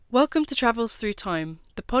Welcome to Travels Through Time,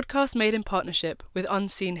 the podcast made in partnership with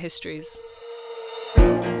Unseen Histories.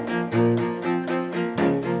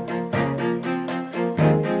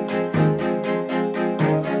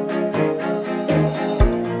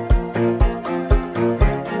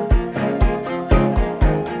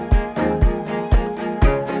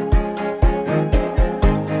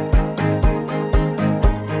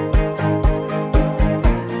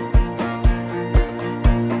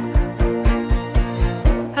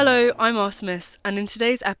 Hello, I'm Artemis, and in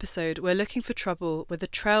today's episode we're looking for trouble with a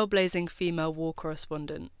trailblazing female war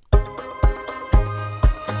correspondent.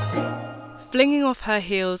 Flinging off her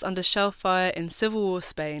heels under shell fire in Civil War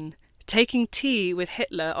Spain, taking tea with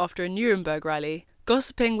Hitler after a Nuremberg rally,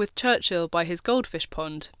 gossiping with Churchill by his goldfish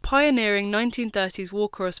pond, pioneering 1930s war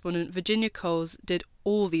correspondent Virginia Coles did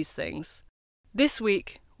all these things. This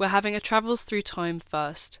week, we're having a Travels Through Time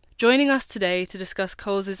first. Joining us today to discuss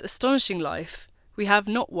Coles' astonishing life, we have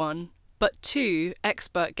not one, but two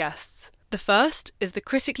expert guests. The first is the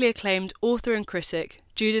critically acclaimed author and critic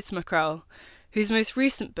Judith Mackrell, whose most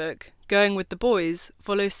recent book, Going with the Boys,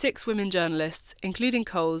 follows 6 women journalists, including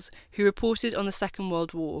Coles, who reported on the Second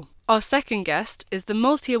World War. Our second guest is the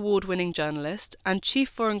multi-award-winning journalist and chief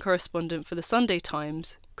foreign correspondent for the Sunday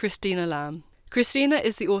Times, Christina Lamb. Christina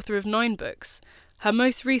is the author of 9 books. Her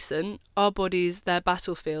most recent, Our Bodies, Their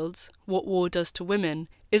Battlefields, What War Does to Women,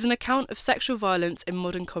 is an account of sexual violence in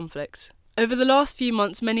modern conflict. Over the last few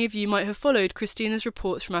months, many of you might have followed Christina's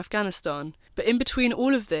reports from Afghanistan, but in between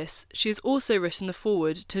all of this, she has also written the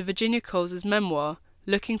foreword to Virginia Coles' memoir,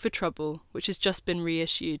 Looking for Trouble, which has just been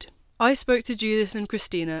reissued. I spoke to Judith and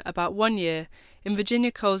Christina about 1 year in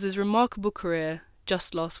Virginia Coles' remarkable career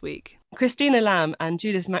just last week. Christina Lamb and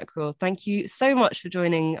Judith Mackrell, thank you so much for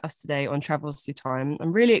joining us today on Travels Through Time.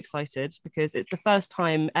 I'm really excited because it's the first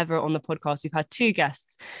time ever on the podcast we've had 2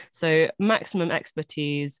 guests. So maximum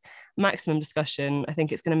expertise, maximum discussion. I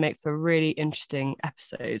think it's going to make for a really interesting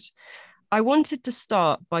episode. I wanted to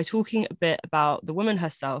start by talking a bit about the woman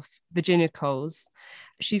herself, Virginia Coles.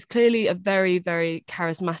 She's clearly a very, very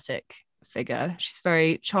charismatic figure. She's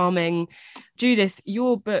very charming. Judith,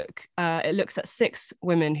 your book, it looks at 6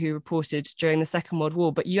 women who reported during the Second World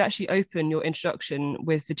War, but you actually open your introduction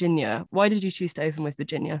with Virginia. Why did you choose to open with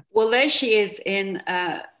Virginia? Well, there she is in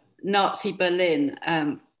Nazi Berlin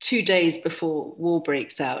 2 days before war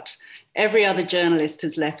breaks out. Every other journalist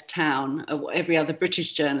has left town, or every other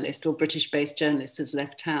British journalist or British-based journalist has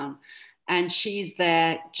left town. And she's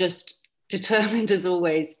there just determined as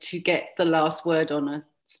always to get the last word on a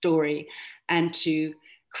story and to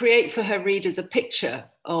create for her readers a picture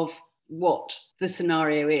of what the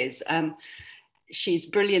scenario is. She's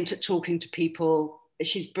brilliant at talking to people.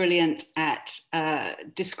 She's brilliant at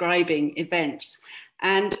describing events.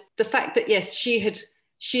 And the fact that, yes, she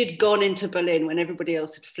had gone into Berlin when everybody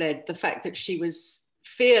else had fled, the fact that she was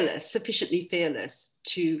fearless, sufficiently fearless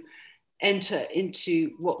to enter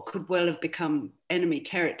into what could well have become enemy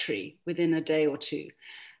territory within a day or two,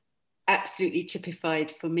 absolutely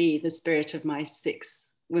typified for me the spirit of my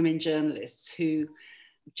 6 women journalists who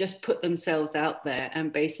just put themselves out there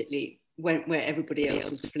and basically went where everybody else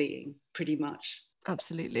was fleeing, pretty much.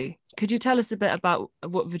 Absolutely. Could you tell us a bit about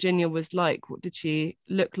what Virginia was like? What did she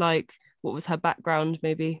look like? What was her background,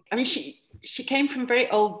 maybe? I mean, she came from a very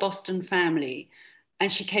old Boston family,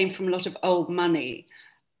 and she came from a lot of old money,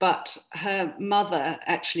 but her mother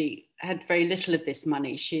actually had very little of this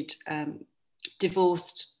money. She'd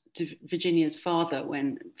divorced to Virginia's father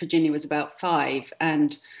when Virginia was about 5,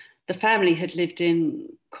 and the family had lived in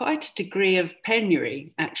quite a degree of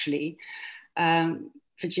penury, actually.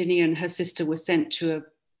 Virginia and her sister were sent to a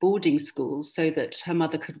boarding school so that her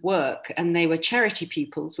mother could work, and they were charity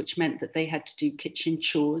pupils, which meant that they had to do kitchen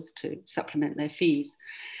chores to supplement their fees.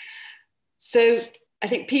 So I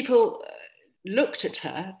think people looked at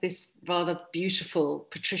her, this rather beautiful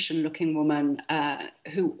patrician-looking woman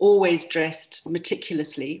who always dressed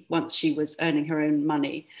meticulously once she was earning her own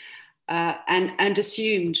money, and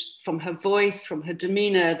assumed from her voice, from her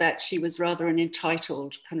demeanour, that she was rather an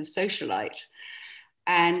entitled kind of socialite.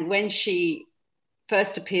 And when she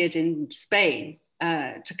first appeared in Spain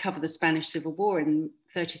to cover the Spanish Civil War in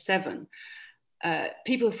 1937,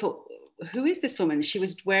 people thought, who is this woman? She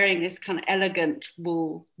was wearing this kind of elegant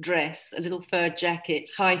wool dress, a little fur jacket,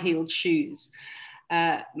 high-heeled shoes.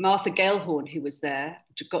 Martha Gellhorn, who was there,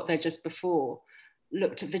 got there just before,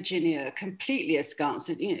 looked at Virginia completely askance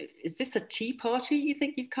and said, is this a tea party you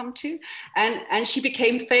think you've come to? And she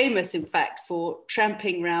became famous, in fact, for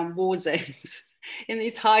tramping around war zones in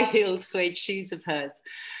these high-heeled suede shoes of hers.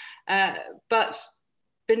 But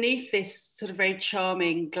beneath this sort of very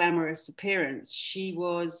charming, glamorous appearance, she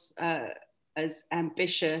was as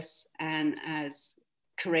ambitious and as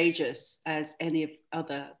courageous as any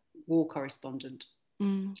other war correspondent.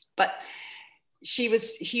 But she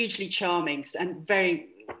was hugely charming and very,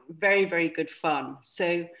 very, very good fun.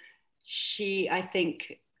 So she, I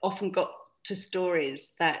think, often got to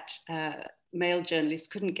stories that male journalists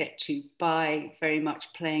couldn't get to by very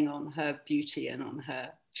much playing on her beauty and on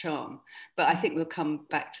her charm. But I think we'll come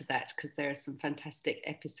back to that because there are some fantastic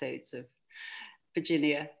episodes of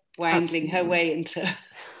Virginia wangling her way into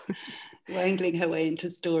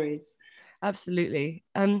stories. Absolutely.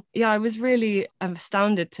 I was really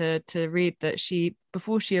astounded to read that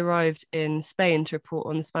before she arrived in Spain to report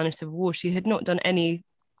on the Spanish Civil War, she had not done any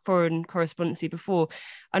foreign correspondency before.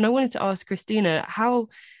 And I wanted to ask Christina, how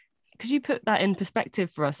could you put that in perspective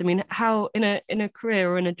for us? I mean, how in a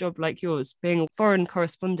career or in a job like yours, being a foreign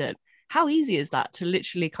correspondent, how easy is that to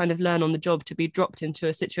literally kind of learn on the job, to be dropped into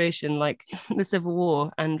a situation like the Civil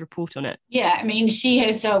War and report on it? Yeah, I mean, she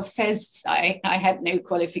herself says, I had no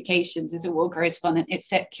qualifications as a war correspondent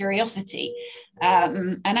except curiosity.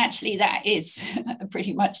 And actually, that is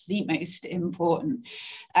pretty much the most important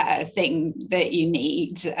thing that you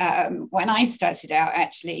need. When I started out,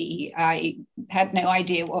 actually, I had no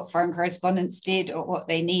idea what foreign correspondents did or what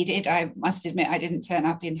they needed. I must admit, I didn't turn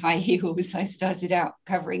up in high heels. I started out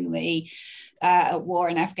covering the war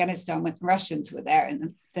in Afghanistan when the Russians were there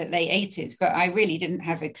in the late 80s, but I really didn't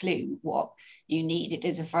have a clue what you needed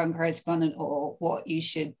as a foreign correspondent or what you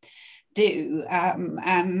should do.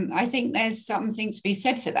 And I think there's something to be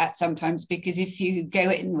said for that sometimes, because if you go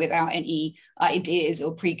in without any ideas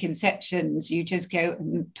or preconceptions, you just go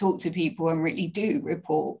and talk to people and really do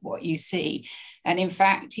report what you see. And in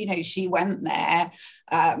fact, she went there,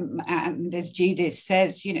 and as Judith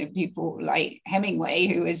says, people like Hemingway,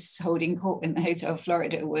 who was holding court in the Hotel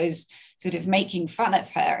Florida, was sort of making fun of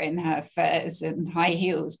her in her furs and high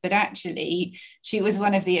heels. But actually, she was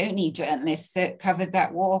one of the only journalists that covered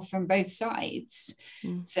that war from both sides.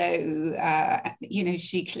 So,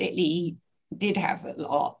 she clearly did have a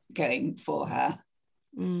lot going for her.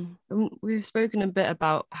 We've spoken a bit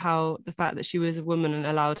about how the fact that she was a woman and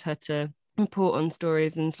allowed her to report on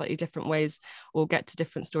stories in slightly different ways or get to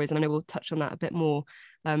different stories. And I know we'll touch on that a bit more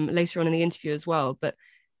later on in the interview as well. But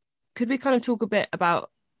could we kind of talk a bit about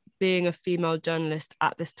being a female journalist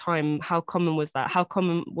at this time? How common was that? How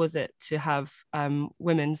common was it to have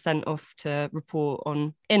women sent off to report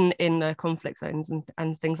on in conflict zones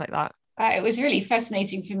and things like that? It was really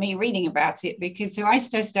fascinating for me reading about it, because I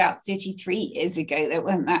started out 33 years ago. There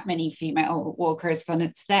weren't that many female war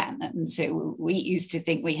correspondents then. And so we used to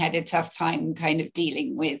think we had a tough time kind of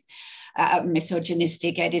dealing with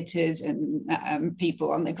misogynistic editors and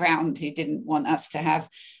people on the ground who didn't want us to have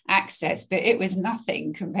access, but it was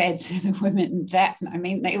nothing compared to the women then. I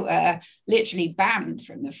mean, they were literally banned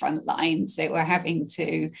from the front lines. They were having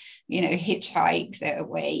to, hitchhike their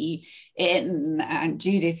way in. And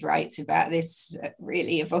Judith writes about this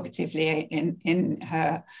really evocatively in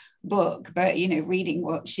her book. But reading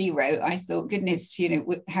what she wrote, I thought, goodness,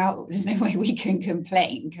 how there's no way we can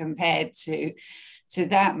complain compared to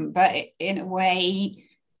them. But in a way,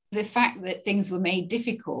 the fact that things were made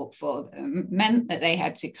difficult for them meant that they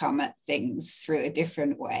had to come at things through a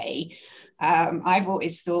different way. I've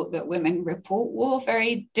always thought that women report war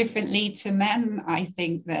very differently to men. I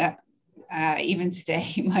think that even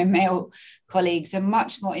today, my male colleagues are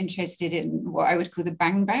much more interested in what I would call the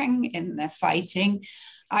bang bang in the fighting.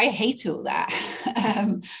 I hate all that.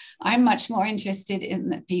 I'm much more interested in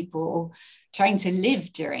the people trying to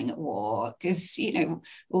live during a war, because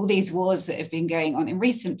all these wars that have been going on in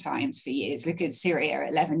recent times for years, look at Syria,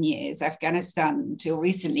 11 years, Afghanistan until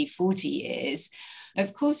recently 40 years.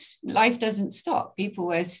 Of course, life doesn't stop.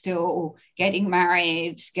 People are still getting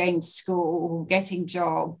married, going to school, getting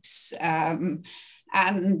jobs, and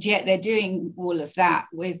yet they're doing all of that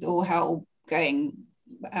with all hell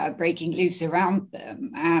breaking loose around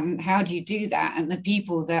them. And how do you do that? And the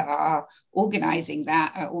people that are organizing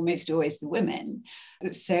that are almost always the women.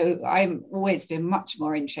 So I've always been much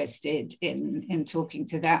more interested in talking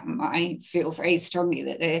to them. I feel very strongly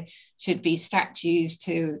that there should be statues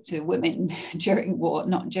to women during war,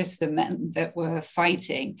 not just the men that were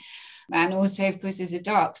fighting. And also, of course, there's a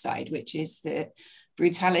dark side, which is the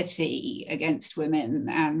brutality against women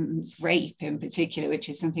and rape in particular, which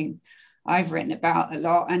is something I've written about a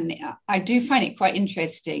lot. And I do find it quite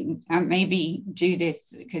interesting, and maybe Judith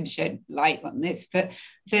can shed light on this, but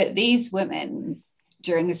that these women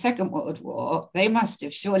during the Second World War, they must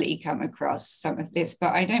have surely come across some of this,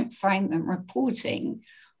 but I don't find them reporting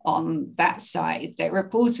on that side. They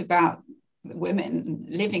report about the women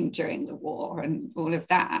living during the war and all of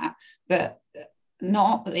that, but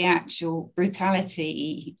not the actual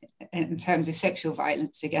brutality in terms of sexual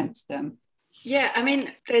violence against them. Yeah, I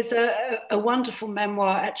mean, there's a wonderful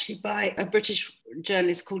memoir actually by a British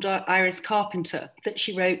journalist called Iris Carpenter that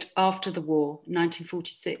she wrote after the war,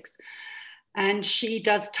 1946. And she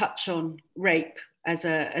does touch on rape as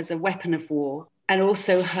a weapon of war, and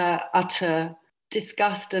also her utter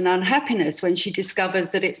disgust and unhappiness when she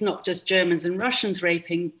discovers that it's not just Germans and Russians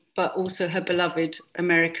raping, but also her beloved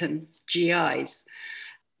American GIs.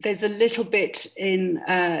 There's a little bit in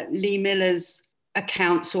Lee Miller's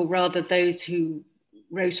accounts, or rather those who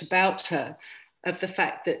wrote about her, of the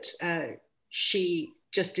fact that she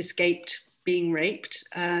just escaped being raped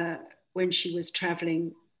when she was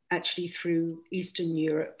traveling actually through Eastern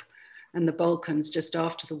Europe and the Balkans just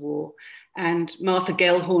after the war. And Martha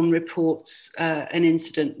Gellhorn reports an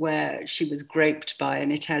incident where she was groped by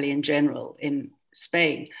an Italian general in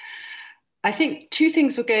Spain. I think two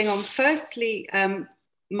things were going on. Firstly,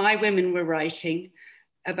 my women were writing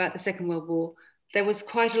about the Second World War. There was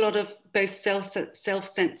quite a lot of both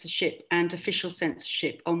self-censorship and official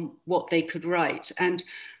censorship on what they could write. And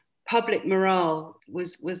public morale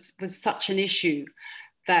was such an issue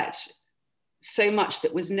that so much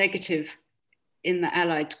that was negative in the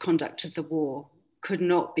Allied conduct of the war could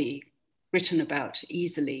not be written about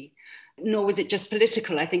easily. Nor was it just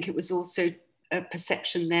political. I think it was also a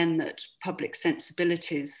perception then that public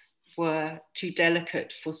sensibilities were too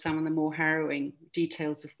delicate for some of the more harrowing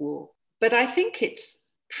details of war. But I think it's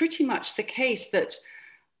pretty much the case that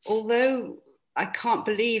although I can't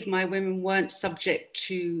believe my women weren't subject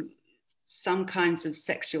to some kinds of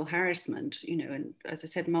sexual harassment, you know, and as I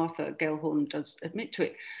said, Martha Gellhorn does admit to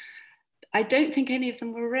it, I don't think any of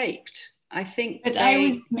them were raped. I think But I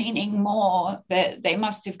was meaning more that they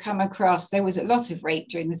must have come across, there was a lot of rape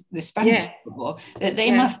during the Spanish War, that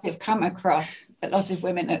they must have come across a lot of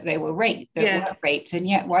women that they were raped, were raped, and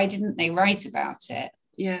yet why didn't they write about it?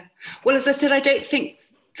 Yeah. Well, as I said, I don't think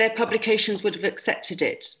their publications would have accepted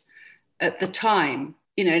it at the time.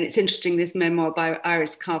 You know, and it's interesting, this memoir by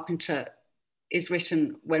Iris Carpenter is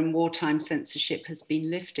written when wartime censorship has been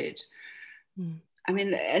lifted. Mm. I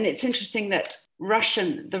mean, and it's interesting that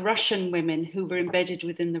the Russian women who were embedded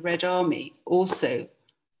within the Red Army also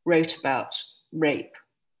wrote about rape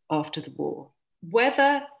after the war.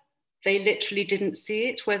 Whether they literally didn't see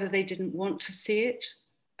it, whether they didn't want to see it.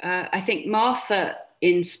 I think Martha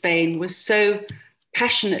in Spain was so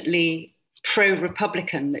passionately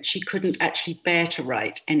pro-Republican that she couldn't actually bear to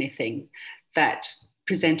write anything that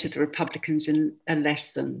presented the Republicans in a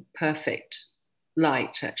less than perfect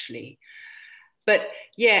light, actually. But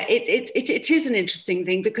yeah, it is an interesting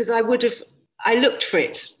thing, because I looked for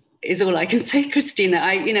it, is all I can say, Christina.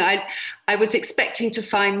 I was expecting to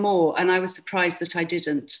find more, and I was surprised that I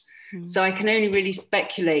didn't. Mm. So I can only really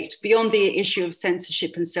speculate beyond the issue of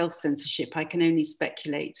censorship and self-censorship. I can only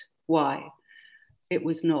speculate why it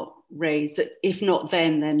was not raised, if not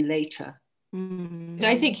then later. But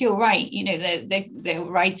I think you're right. You know, they're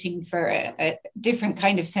writing for a different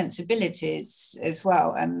kind of sensibilities as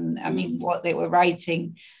well. And I mean, what they were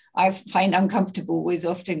writing, I find uncomfortable, was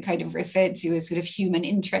often kind of referred to as sort of human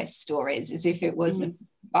interest stories, as if it wasn't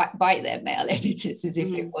by their male editors, as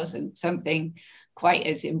if it wasn't something quite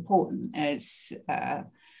as important as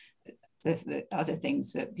the other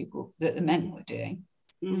things that the men were doing.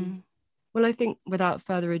 Mm. Well, I think without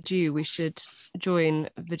further ado, we should join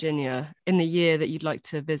Virginia in the year that you'd like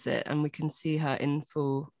to visit, and we can see her in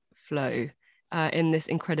full flow in this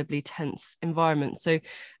incredibly tense environment. So,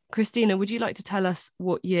 Christina, would you like to tell us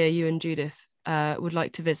what year you and Judith would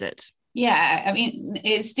like to visit? Yeah, I mean,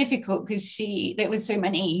 it's difficult because there were so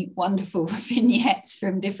many wonderful vignettes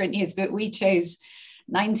from different years, but we chose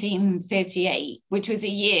 1938, which was a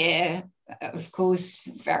year, of course,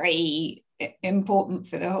 very important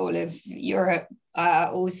for the whole of Europe.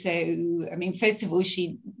 Also, I mean, first of all,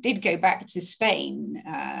 she did go back to Spain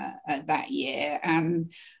that year,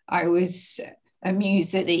 and I was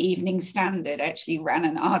amused that the Evening Standard actually ran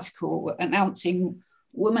an article announcing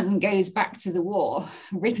 "Woman Goes Back to the War,"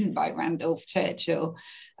 written by Randolph Churchill,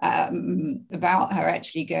 about her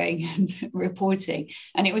actually going and reporting.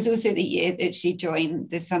 And it was also the year that she joined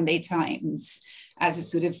the Sunday Times as a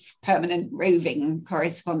sort of permanent roving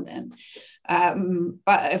correspondent.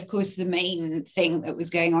 But of course, the main thing that was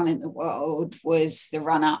going on in the world was the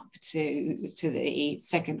run-up to the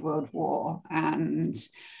Second World War. And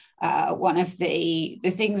one of the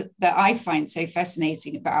things that I find so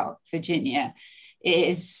fascinating about Virginia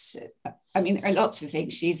is, I mean, there are lots of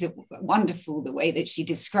things. She's wonderful, the way that she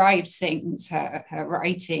describes things. Her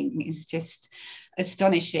writing is just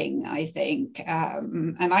astonishing, I think.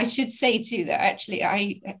 And I should say too that actually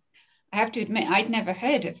I have to admit, I'd never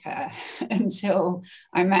heard of her until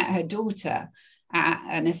I met her daughter at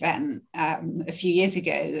an event a few years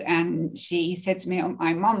ago. And she said to me, oh,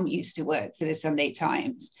 my mum used to work for the Sunday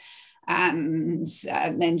Times. And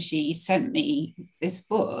then she sent me this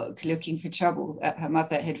book, Looking for Trouble, that her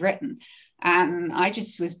mother had written. And I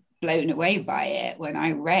just was blown away by it when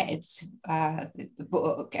I read the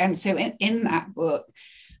book. And so in that book,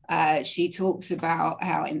 she talks about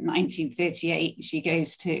how in 1938 she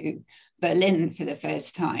goes to Berlin for the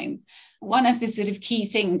first time. One of the sort of key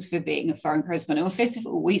things for being a foreign correspondent, well, first of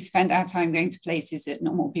all, we spend our time going to places that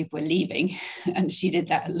normal people are leaving, and she did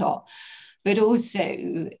that a lot. But also,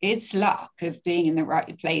 it's luck of being in the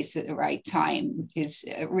right place at the right time is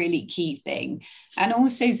a really key thing. And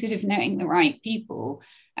also sort of knowing the right people.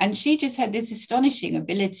 And she just had this astonishing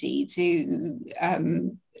ability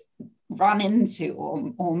to run into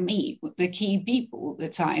or meet the key people all the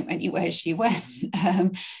time anywhere she went.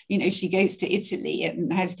 She goes to Italy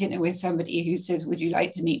and has dinner with somebody who says, would you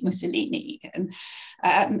like to meet Mussolini?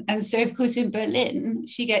 And so, of course, in Berlin,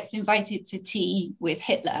 she gets invited to tea with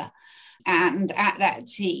Hitler. And at that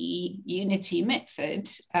tea, Unity Mitford,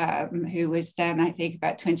 who was then, I think,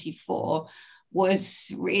 about 24,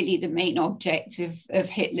 was really the main object of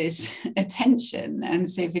Hitler's attention.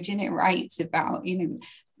 And so Virginia writes about,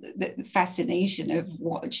 the fascination of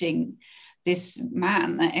watching this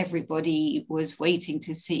man that everybody was waiting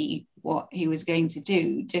to see what he was going to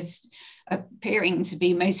do, just appearing to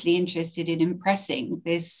be mostly interested in impressing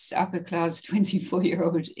this upper-class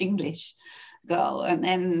 24-year-old English girl. And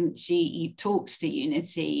then she talks to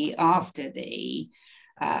Unity after the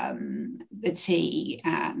tea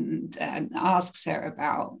and asks her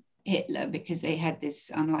about Hitler because they had this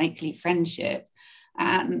unlikely friendship.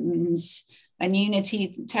 And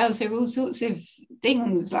Unity tells her all sorts of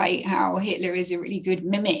things, like how Hitler is a really good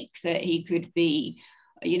mimic, that he could be,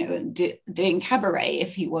 doing cabaret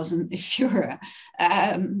if he wasn't the Fuhrer,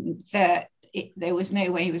 that there was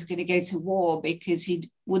no way he was going to go to war because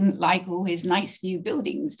he wouldn't like all his nice new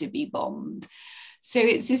buildings to be bombed. So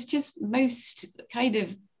it's this just most kind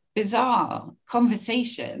of bizarre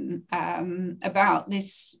conversation about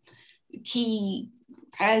this key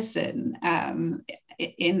person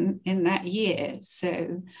in that year.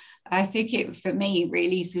 So I think it, for me,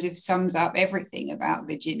 really sort of sums up everything about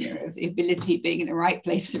Virginia, of the ability of being in the right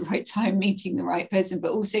place at the right time, meeting the right person,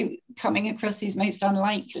 but also coming across these most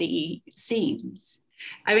unlikely scenes.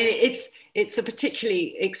 I mean, it's a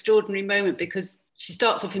particularly extraordinary moment because she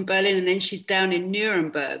starts off in Berlin and then she's down in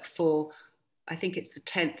Nuremberg for, I think it's the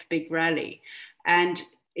 10th big rally. And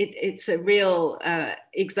it's a real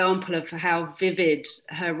example of how vivid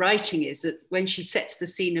her writing is, that when she sets the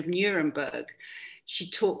scene of Nuremberg, she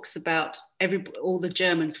talks about all the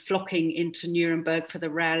Germans flocking into Nuremberg for the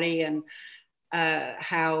rally, and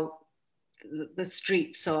how the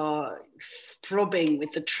streets are throbbing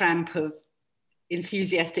with the tramp of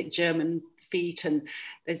enthusiastic German feet, and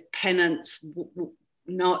there's pennants,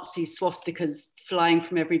 Nazi swastikas flying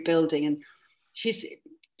from every building. And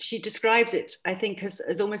she describes it, I think,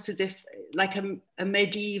 as almost as if like a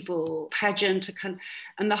medieval pageant,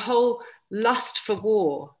 and the whole lust for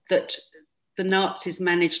war that the Nazis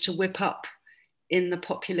managed to whip up in the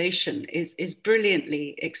population is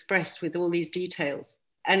brilliantly expressed with all these details.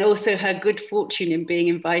 And also her good fortune in being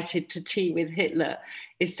invited to tea with Hitler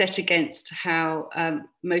is set against how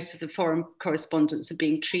most of the foreign correspondents are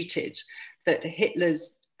being treated, that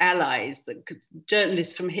Hitler's allies, the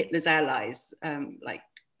journalists from Hitler's allies, like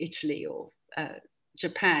Italy or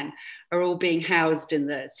Japan, are all being housed in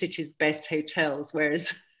the city's best hotels,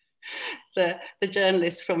 whereas the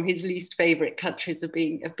journalists from his least favorite countries have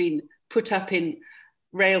been put up in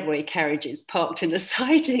railway carriages parked in a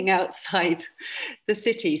siding outside the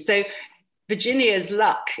city. So Virginia's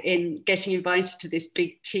luck in getting invited to this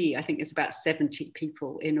big tea, I think it's about 70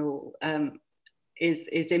 people in all,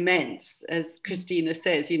 is immense. As Christina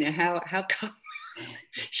says, how come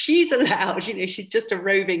she's allowed, she's just a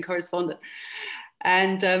roving correspondent.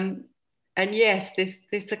 And yes,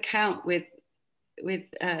 this account with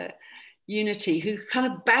Unity, who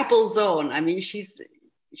kind of babbles on. I mean, she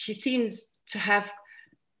seems to have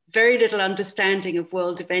very little understanding of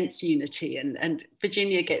world events, Unity, and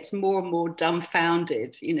Virginia gets more and more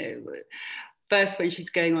dumbfounded, first when she's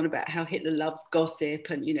going on about how Hitler loves gossip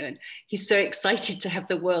and he's so excited to have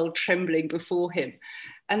the world trembling before him.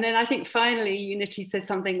 And then I think finally Unity says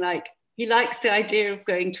something like, he likes the idea of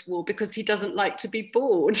going to war because he doesn't like to be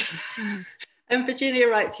bored. And Virginia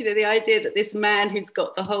writes, the idea that this man who's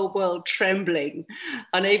got the whole world trembling,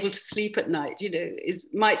 unable to sleep at night,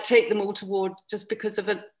 might take them all to war just because of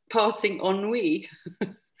a passing ennui.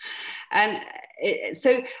 And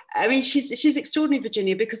so I mean, she's extraordinary,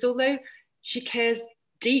 Virginia, because although she cares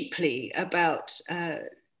deeply about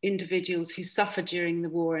individuals who suffer during the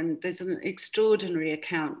war, and there's an extraordinary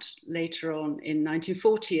account later on in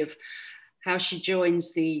 1940 of how she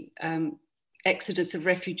joins the exodus of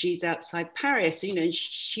refugees outside Paris. You know,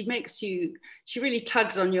 she really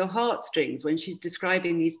tugs on your heartstrings when she's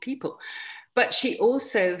describing these people, but she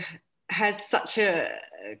also has such a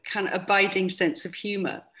kind of abiding sense of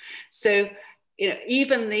humor. So, you know,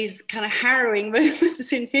 even these kind of harrowing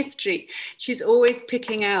moments in history, she's always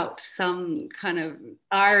picking out some kind of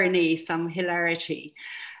irony, some hilarity.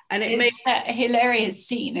 And it makes that hilarious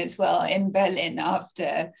scene as well in Berlin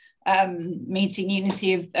after meeting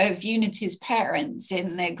Unity's parents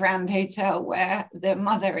in the Grand Hotel, where the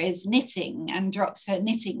mother is knitting and drops her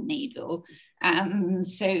knitting needle. And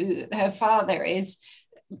so her father is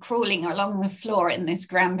crawling along the floor in this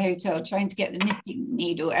Grand Hotel trying to get the knitting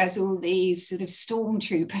needle as all these sort of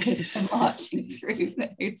stormtroopers are marching through the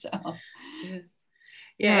hotel.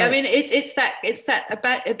 Yeah. I mean, it's that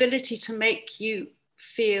about ability to make you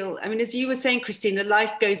feel, I mean, as you were saying, Christina,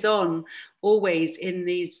 life goes on always in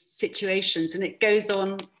these situations, and it goes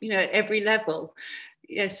on, you know, at every level.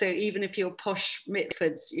 Yeah, so even if you're posh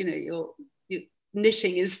Mitfords, you know, your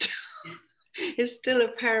knitting is still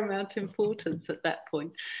of paramount importance at that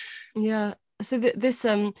point. Yeah. So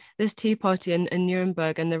this tea party in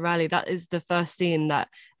Nuremberg and the rally, that is the first scene that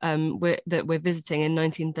we're visiting in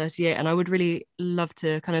 1938, and I would really love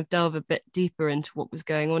to kind of delve a bit deeper into what was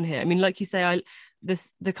going on here. I mean, like you say,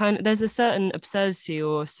 there's a certain absurdity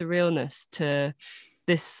or surrealness to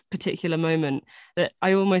this particular moment that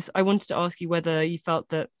I wanted to ask you whether you felt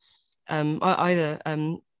that either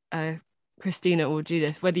Christina or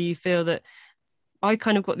Judith, whether you feel that, I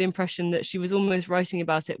kind of got the impression that she was almost writing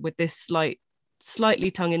about it with this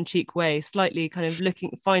slightly tongue-in-cheek way, slightly kind of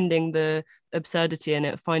finding the absurdity in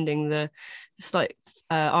it, finding the slight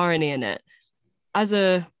irony in it, as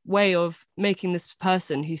a way of making this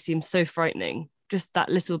person who seems so frightening just that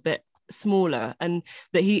little bit smaller, and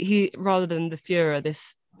that he rather than the Führer,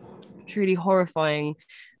 this truly horrifying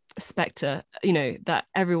spectre, you know, that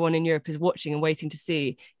everyone in Europe is watching and waiting to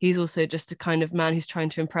see, he's also just a kind of man who's trying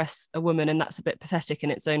to impress a woman, and that's a bit pathetic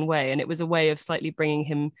in its own way, and it was a way of slightly bringing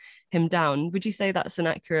him down. Would you say that's an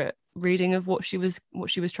accurate reading of what she was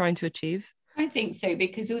trying to achieve? I think so,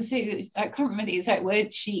 because also, I can't remember the exact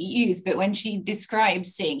word she used, but when she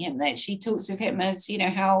describes seeing him, that she talks of him as, you know,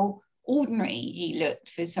 how ordinary he looked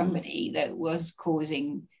for somebody that was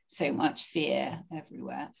causing so much fear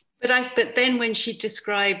everywhere. But then when she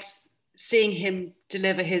describes seeing him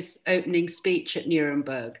deliver his opening speech at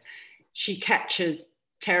Nuremberg, she captures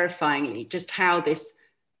terrifyingly just how this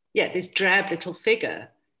drab little figure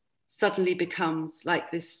suddenly becomes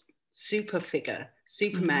like this super figure,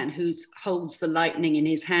 Superman, who holds the lightning in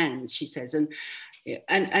his hands, she says.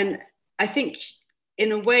 And I think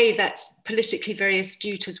in a way that's politically very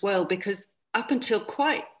astute as well, because up until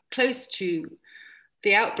quite close to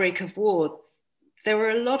the outbreak of war, there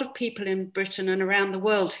were a lot of people in Britain and around the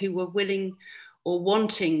world who were willing or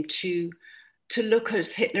wanting to look at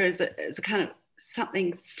Hitler as a kind of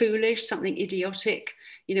something foolish, something idiotic,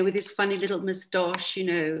 you know, with his funny little moustache, you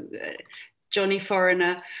know, Johnny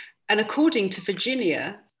Foreigner. And according to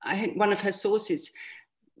Virginia, I think one of her sources,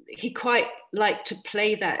 he quite liked to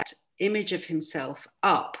play that image of himself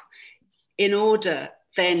up in order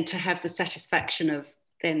then to have the satisfaction of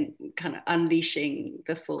then kind of unleashing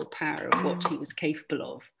the full power of what he was capable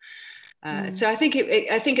of. So I think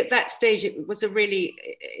at that stage it was a really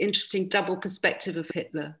interesting double perspective of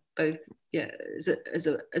Hitler, both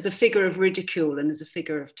as a figure of ridicule and as a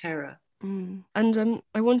figure of terror. And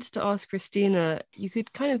I wanted to ask Christina, you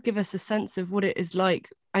could kind of give us a sense of what it is like.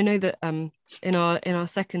 I know that in our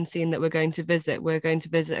second scene that we're going to visit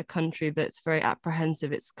a country that's very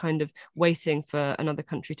apprehensive. It's kind of waiting for another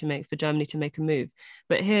country for Germany to make a move.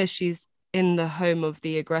 But here she's in the home of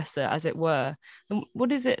the aggressor, as it were. And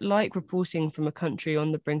what is it like reporting from a country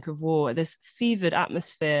on the brink of war, this fevered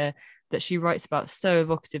atmosphere that she writes about so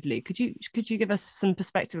evocatively? Could you give us some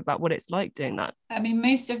perspective about what it's like doing that? I mean,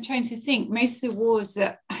 most of the wars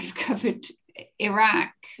that I've covered,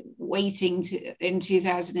 Iraq, waiting in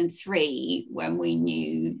 2003, when we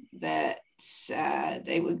knew that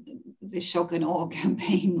the shock and awe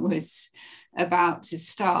campaign was about to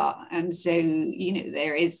start, and so, you know,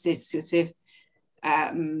 there is this sort of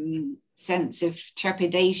sense of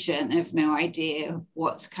trepidation, of no idea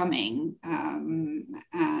what's coming, and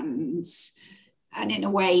in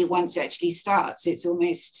a way, once it actually starts, it's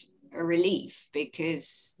almost a relief,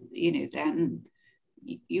 because, you know, then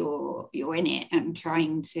you're in it and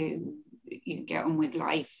trying to get on with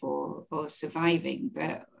life or surviving.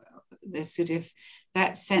 But the sort of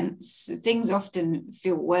that sense, things often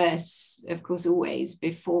feel worse, of course, always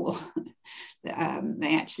before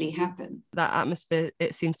they actually happen. That atmosphere,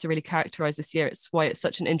 it seems to really characterize this year. It's why it's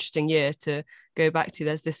such an interesting year to go back to.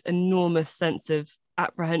 There's this enormous sense of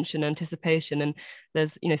apprehension, anticipation, and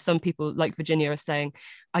there's, some people like Virginia are saying,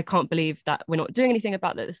 I can't believe that we're not doing anything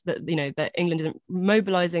about this, that that England isn't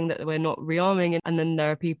mobilizing, that we're not rearming. And then there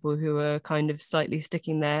are people who are kind of slightly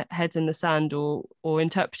sticking their heads in the sand or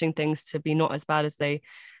interpreting things to be not as bad as they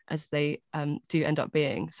do end up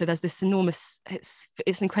being. So there's this enormous,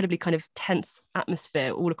 it's incredibly kind of tense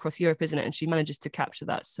atmosphere all across Europe, isn't it? And she manages to capture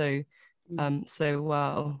that so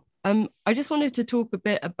well. I just wanted to talk a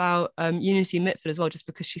bit about Unity Mitford as well, just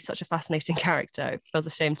because she's such a fascinating character. It feels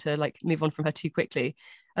a shame to move on from her too quickly.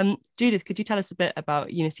 Judith, could you tell us a bit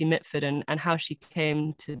about Unity Mitford and how she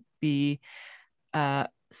came to be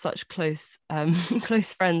such close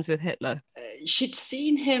friends with Hitler? She'd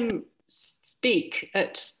seen him speak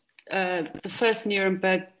at the first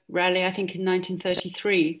Nuremberg rally, I think in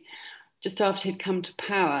 1933, just after he'd come to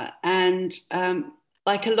power. And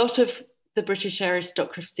like a lot of the British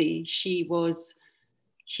aristocracy, she was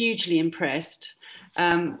hugely impressed.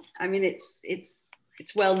 It's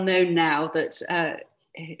well known now that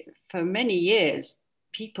for many years,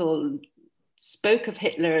 people spoke of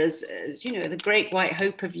Hitler as the great white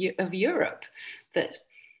hope of Europe, that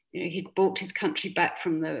he'd brought his country back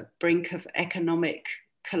from the brink of economic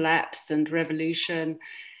collapse and revolution.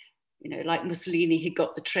 Like Mussolini, he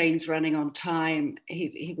got the trains running on time.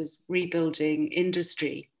 He was rebuilding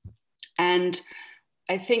industry. And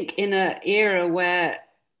I think in an era where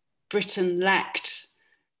Britain lacked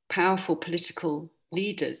powerful political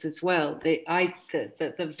leaders as well,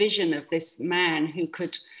 the vision of this man who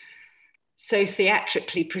could so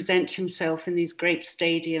theatrically present himself in these great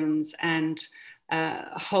stadiums and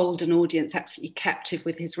hold an audience absolutely captive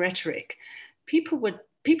with his rhetoric, people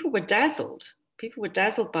were dazzled. People were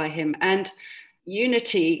dazzled by him. And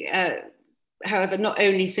Unity, however, not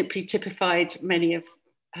only simply typified many of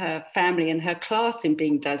her family and her class in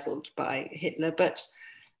being dazzled by Hitler, but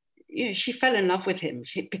she fell in love with him.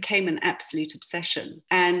 It became an absolute obsession.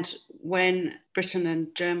 And when Britain and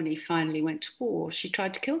Germany finally went to war, she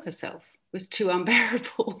tried to kill herself. It was too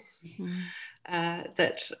unbearable.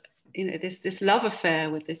 That this love affair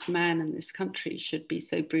with this man and this country should be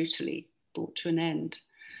so brutally brought to an end.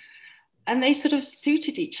 And they sort of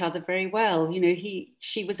suited each other very well.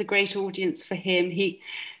 She was a great audience for him.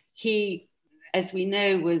 He, as we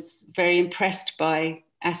know, was very impressed by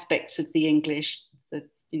aspects of the English,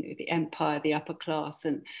 the empire, the upper class,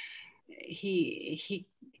 and he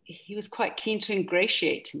was quite keen to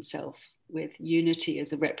ingratiate himself with Unity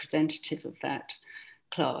as a representative of that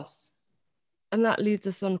class. And that leads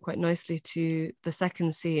us on quite nicely to the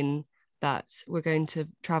second scene that we're going to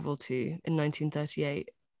travel to in 1938.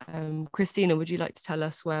 Christina, would you like to tell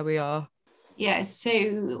us where we are? Yeah,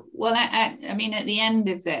 so, well, at the end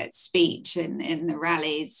of that speech in the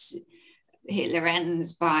rallies, Hitler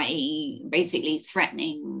ends by basically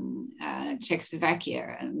threatening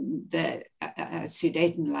Czechoslovakia and the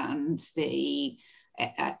Sudetenland, the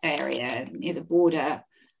area near the border,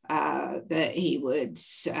 that he would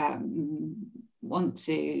want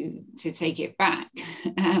to take it back.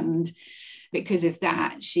 And because of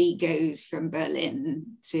that, she goes from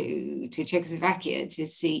Berlin to Czechoslovakia to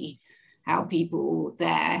see how people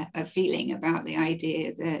there are feeling about the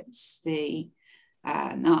idea that the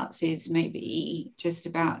Nazis may be just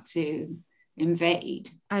about to invade.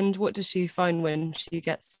 And what does she find when she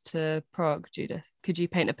gets to Prague, Judith? Could you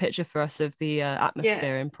paint a picture for us of the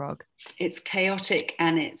atmosphere in Prague? It's chaotic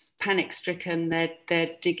and it's panic-stricken. They're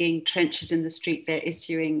digging trenches in the street. They're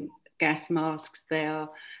issuing gas masks. They are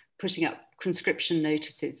putting up conscription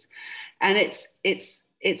notices. And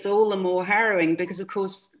it's all the more harrowing because, of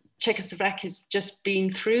course, Czechoslovakia has just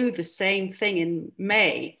been through the same thing in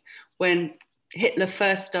May when Hitler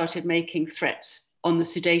first started making threats on the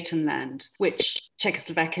Sudetenland, which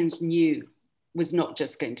Czechoslovakians knew was not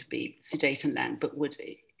just going to be Sudetenland, but would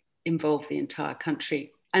involve the entire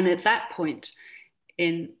country. And at that point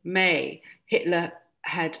in May, Hitler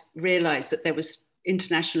had realized that there was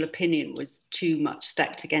international opinion was too much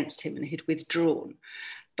stacked against him and he'd withdrawn.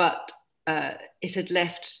 But it had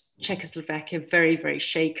left Czechoslovakia very, very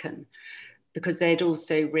shaken because they had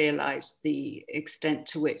also realized the extent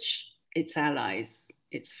to which its allies,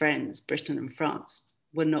 its friends, Britain and France,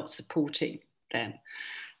 were not supporting them.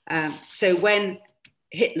 So when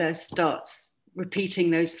Hitler starts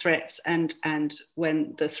repeating those threats and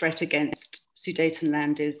when the threat against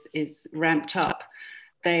Sudetenland is ramped up,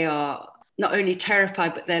 they are not only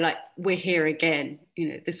terrified, but they're like, we're here again.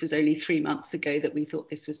 This was only 3 months ago that we thought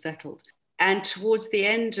this was settled. And towards the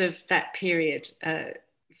end of that period,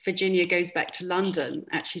 Virginia goes back to London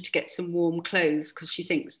actually to get some warm clothes because she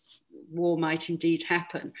thinks war might indeed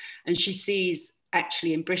happen. And she sees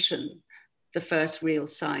actually in Britain the first real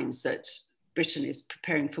signs that Britain is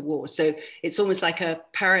preparing for war. So it's almost like a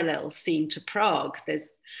parallel scene to Prague.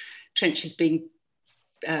 There's trenches being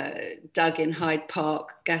dug in Hyde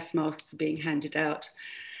Park, gas masks are being handed out.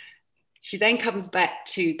 She then comes back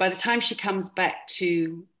to, by the time she comes back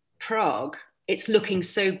to Prague, it's looking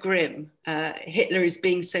so grim. Hitler is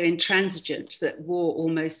being so intransigent that war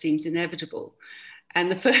almost seems inevitable. And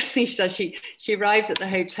the first thing she does, she arrives at the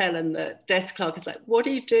hotel and the desk clerk is like, what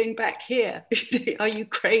are you doing back here? Are you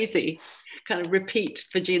crazy? Kind of repeat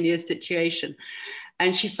Virginia's situation.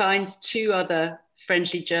 And she finds 2 other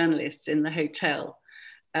friendly journalists in the hotel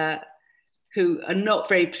who are not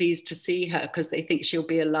very pleased to see her because they think she'll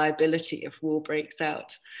be a liability if war breaks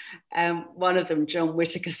out. One of them, John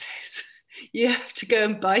Whitaker, says, you have to go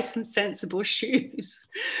and buy some sensible shoes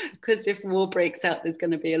because if war breaks out, there's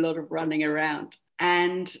going to be a lot of running around.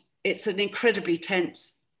 And it's an incredibly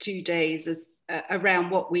tense 2 days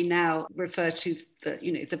around what we now refer to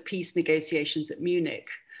the peace negotiations at Munich,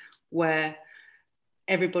 where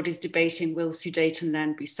everybody's debating, will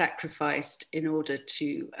Sudetenland be sacrificed in order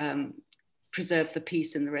to preserve the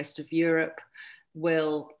peace in the rest of Europe?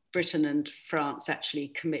 Will Britain and France actually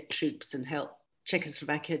commit troops and help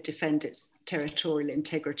Czechoslovakia defend its territorial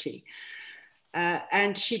integrity?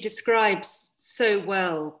 And she describes so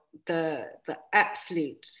well the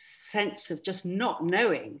absolute sense of just not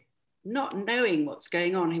knowing what's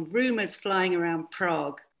going on, rumours flying around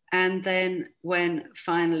Prague. And then when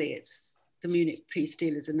finally the Munich peace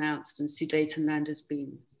deal is announced and Sudetenland has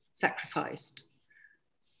been sacrificed,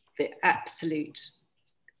 the absolute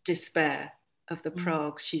despair of the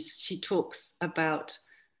Prague. She talks about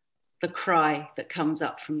the cry that comes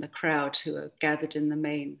up from the crowd who are gathered in the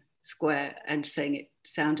main square and saying it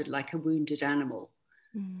sounded like a wounded animal.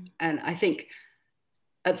 And I think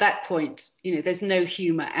at that point, there's no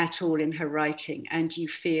humour at all in her writing, and you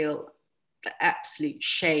feel the absolute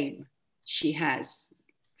shame she has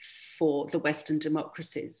for the Western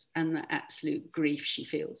democracies and the absolute grief she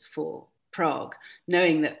feels for Prague,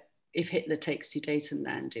 knowing that if Hitler takes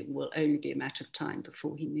Sudetenland, it will only be a matter of time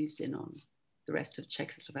before he moves in on the rest of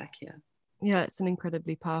Czechoslovakia. Yeah, it's an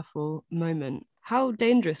incredibly powerful moment. How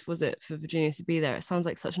dangerous was it for Virginia to be there? It sounds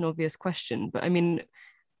like such an obvious question, but I mean,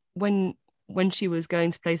 when she was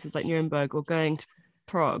going to places like Nuremberg or going to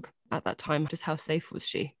Prague at that time, just how safe was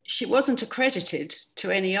she? She wasn't accredited to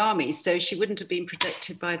any army, so she wouldn't have been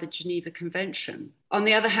protected by the Geneva Convention. On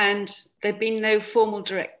the other hand, there'd been no formal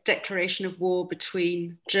direct declaration of war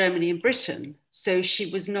between Germany and Britain, so she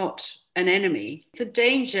was not an enemy. The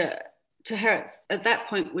danger to her at that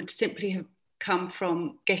point would simply have come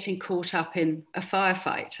from getting caught up in a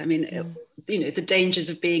firefight. I mean, the dangers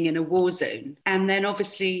of being in a war zone. And then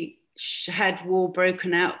obviously, had war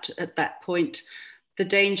broken out at that point, the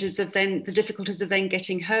difficulties of then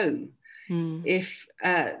getting home. If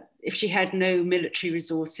she had no military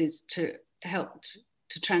resources to help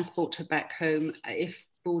to transport her back home, if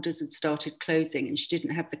borders had started closing and she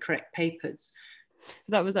didn't have the correct papers.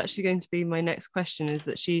 That was actually going to be my next question, is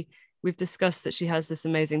that we've discussed that she has this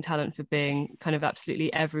amazing talent for being kind of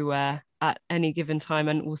absolutely everywhere at any given time,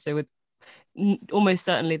 and also with almost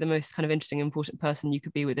certainly the most kind of interesting, important person you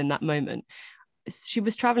could be with in that moment. She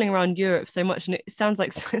was traveling around Europe so much, and it sounds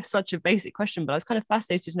like such a basic question, but I was kind of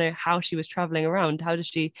fascinated to know how she was traveling around. How does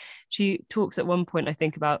she talks at one point, I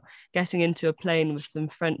think, about getting into a plane with some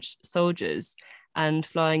French soldiers and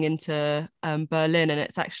flying into Berlin, and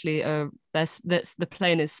it's actually the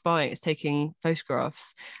plane is spying, it's taking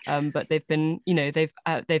photographs, but they've been,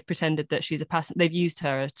 they've pretended that she's a passenger. They've used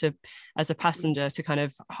her as a passenger to kind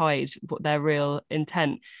of hide what their real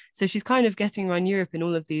intent. So she's kind of getting around Europe in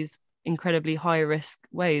all of these incredibly high risk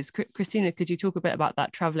ways. Christina, could you talk a bit about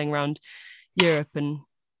that, traveling around Europe and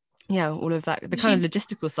all of that, the kind of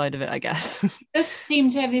logistical side of it, I guess? Does seem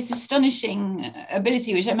to have this astonishing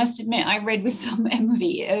ability, which I must admit I read with some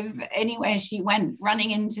envy, of anywhere she went,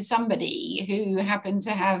 running into somebody who happened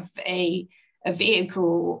to have a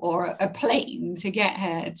vehicle or a plane to get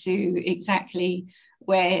her to exactly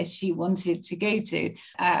where she wanted to go to.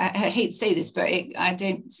 I hate to say this, but I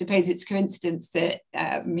don't suppose it's coincidence that,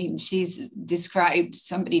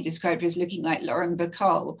 somebody described her as looking like Lauren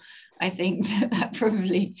Bacall. I think that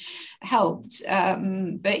probably helped.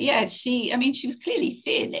 But yeah, she was clearly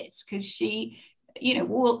fearless, because she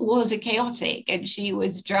wars are chaotic, and she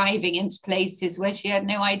was driving into places where she had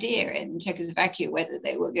no idea in Czechoslovakia whether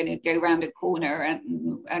they were going to go around a corner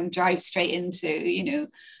and drive straight into,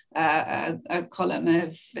 a column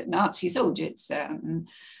of Nazi soldiers.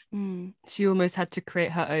 She almost had to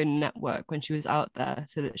create her own network when she was out there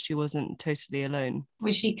so that she wasn't totally alone.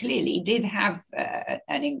 Well, she clearly did have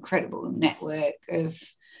an incredible network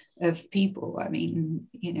of people. I mean,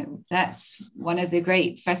 that's one of the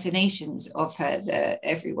great fascinations of her, that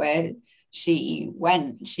everywhere she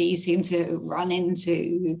went, she seemed to run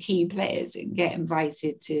into key players and get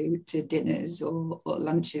invited to dinners or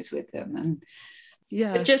lunches with them. And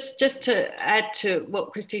but just to add to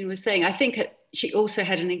what Christine was saying, I think she also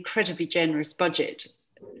had an incredibly generous budget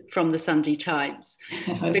from the Sunday Times,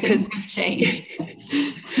 because changed.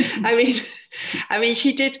 I mean,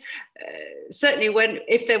 she did certainly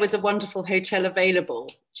if there was a wonderful hotel available,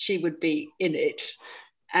 she would be in it,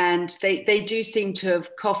 and they do seem to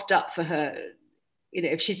have coughed up for her.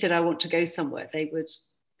 If she said, "I want to go somewhere," they would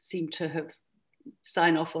seem to have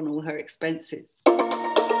signed off on all her expenses.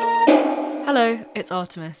 Hello, it's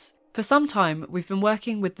Artemis. For some time, we've been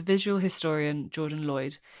working with the visual historian Jordan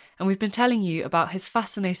Lloyd, and we've been telling you about his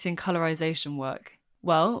fascinating colorization work.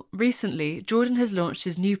 Well, recently, Jordan has launched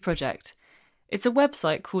his new project. It's a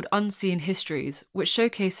website called Unseen Histories, which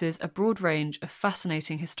showcases a broad range of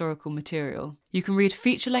fascinating historical material. You can read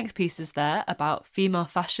feature-length pieces there about female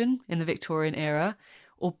fashion in the Victorian era,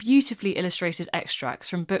 or beautifully illustrated extracts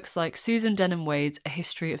from books like Susan Denham-Wade's A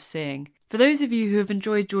History of Seeing. For those of you who have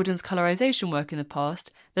enjoyed Jordan's colorization work in the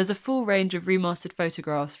past, there's a full range of remastered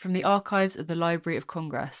photographs from the archives of the Library of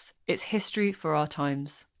Congress. It's history for our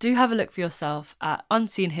times. Do have a look for yourself at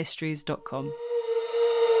unseenhistories.com.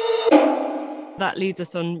 That leads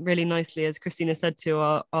us on really nicely, as Christina said, to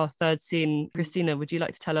our third scene. Christina, would you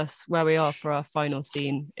like to tell us where we are for our final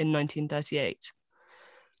scene in 1938?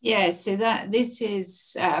 Yeah, so this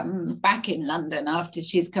is back in London after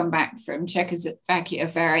she's come back from Czechoslovakia,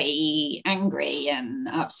 very angry and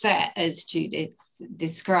upset, as Judith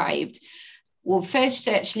described. Well, first,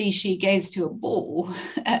 actually, she goes to a ball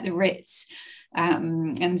at the Ritz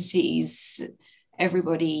and sees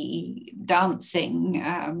everybody dancing,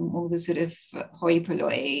 all the sort of hoi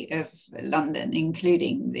polloi of London,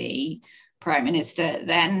 including the Prime Minister.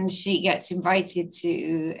 Then she gets invited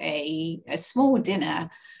to a small dinner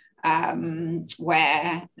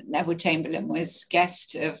where Neville Chamberlain was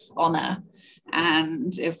guest of honour.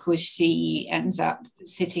 And of course, she ends up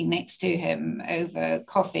sitting next to him over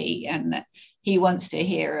coffee, and he wants to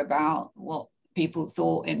hear about what people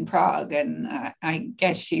thought in Prague. And I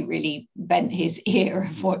guess she really bent his ear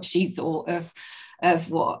of what she thought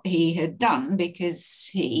of what he had done, because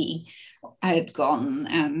he had gone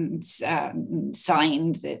and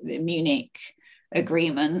signed the Munich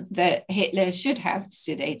agreement that Hitler should have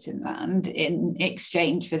Sudetenland in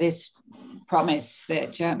exchange for this promise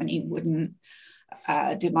that Germany wouldn't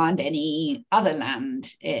demand any other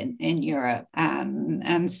land in Europe.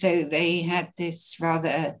 And so they had this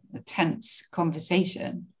rather tense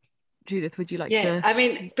conversation. Judith, would you like to? Yeah, I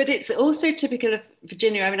mean, but it's also typical of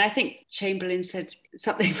Virginia. I mean, I think Chamberlain said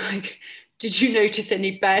something like, "Did you notice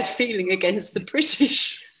any bad feeling against the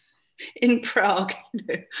British in Prague?"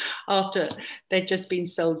 After they'd just been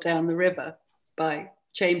sold down the river by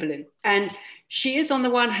Chamberlain. And she is, on the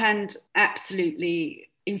one hand, absolutely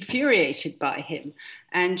infuriated by him.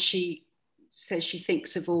 And she says she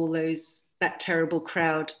thinks of all that terrible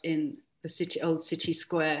crowd in the old city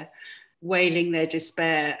square, wailing their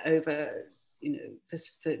despair over,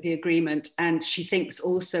 the agreement. And she thinks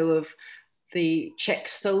also of the Czech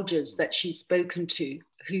soldiers that she's spoken to,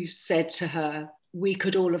 who said to her, "We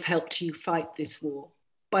could all have helped you fight this war.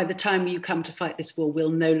 By the time you come to fight this war,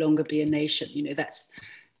 we'll no longer be a nation." That's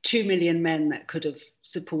 2 million men that could have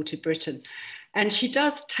supported Britain. And she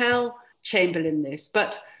does tell Chamberlain this.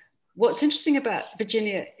 But what's interesting about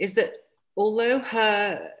Virginia is that although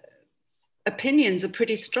her opinions are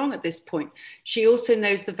pretty strong at this point, she also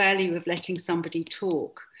knows the value of letting somebody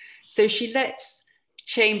talk. So she lets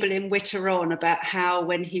Chamberlain witter on about how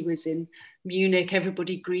when he was in Munich,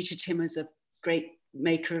 everybody greeted him as a great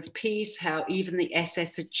maker of peace, how even the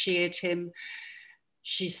SS had cheered him.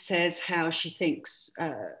 She says how he thinks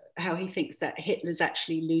that Hitler's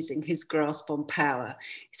actually losing his grasp on power.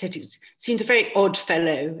 He said he seemed a very odd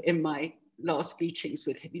fellow in my last meetings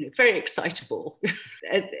with him, very excitable.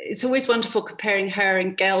 It's always wonderful comparing her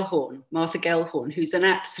and Gellhorn, Martha Gellhorn, who's an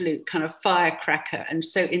absolute kind of firecracker and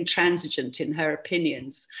so intransigent in her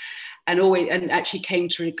opinions, and actually came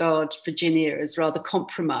to regard Virginia as rather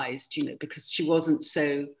compromised, because she wasn't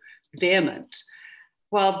so vehement.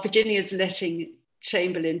 While Virginia's letting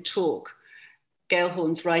Chamberlain talk,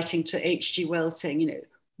 Gellhorn's writing to H.G. Wells saying,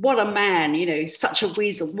 what a man, such a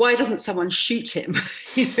weasel. Why doesn't someone shoot him?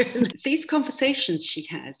 These conversations she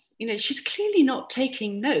has, she's clearly not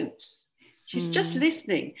taking notes. She's just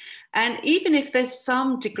listening. And even if there's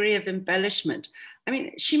some degree of embellishment,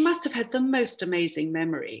 she must have had the most amazing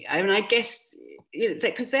memory. I guess,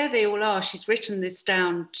 because there they all are. She's written this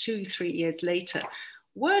down 2-3 years later.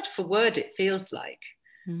 Word for word, it feels like.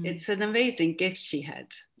 It's an amazing gift she had.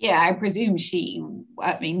 Yeah, I presume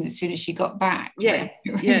as soon as she got back. Yeah.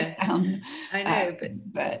 I know,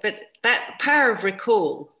 but that power of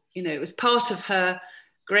recall, it was part of her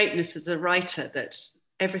greatness as a writer, that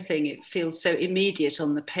everything, it feels so immediate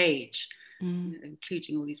on the page,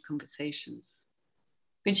 including all these conversations.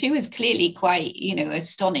 But she was clearly quite,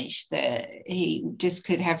 astonished that he just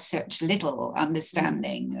could have such little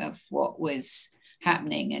understanding of what was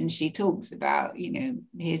happening. And she talks about,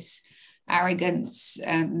 his arrogance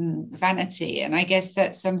and vanity. And I guess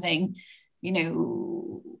that's something,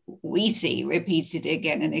 we see repeated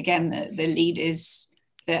again and again, that the leaders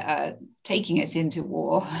that are taking us into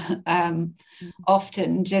war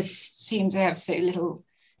often just seem to have so little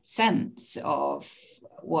sense of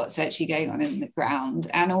what's actually going on in the ground,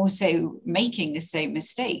 and also making the same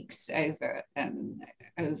mistakes over and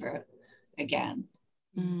over again.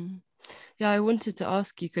 Yeah, I wanted to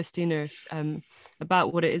ask you, Christina,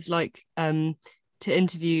 about what it is like to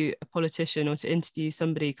interview a politician or to interview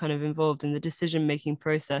somebody kind of involved in the decision-making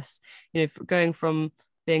process, going from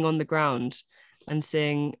being on the ground and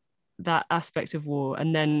seeing that aspect of war,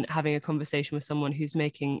 and then having a conversation with someone who's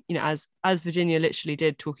making, as Virginia literally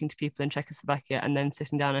did, talking to people in Czechoslovakia, and then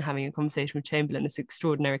sitting down and having a conversation with Chamberlain, this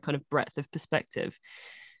extraordinary kind of breadth of perspective.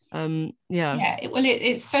 Well,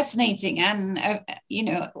 it's fascinating, and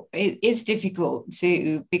it is difficult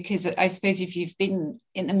to, because I suppose if you've been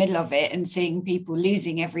in the middle of it and seeing people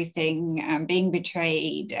losing everything and being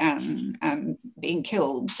betrayed and being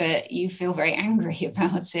killed, that you feel very angry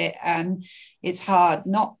about it, and it's hard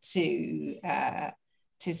not to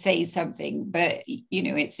say something. But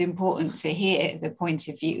it's important to hear the point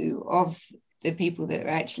of view of the people that are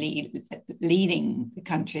actually leading the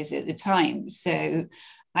countries at the time. So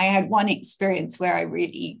I had one experience where I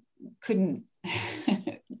really couldn't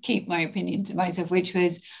keep my opinion to myself, which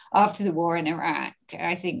was after the war in Iraq.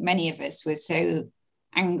 I think many of us were so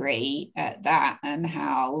angry at that, and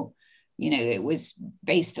how, it was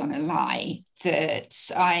based on a lie, that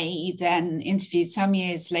I then interviewed some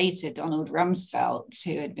years later Donald Rumsfeld,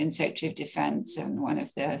 who had been Secretary of Defense and one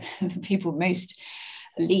of the people most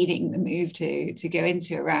leading the move to go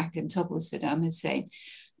into Iraq and topple Saddam Hussein.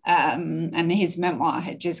 And his memoir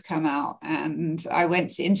had just come out, and I went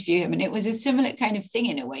to interview him, and it was a similar kind of thing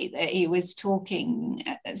in a way, that he was talking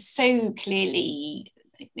so clearly.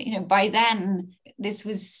 By then, this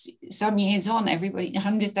was some years on,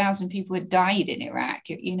 100,000 people had died in Iraq.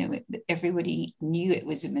 Everybody knew it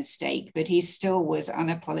was a mistake, but he still was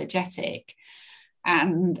unapologetic.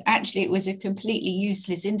 And actually, it was a completely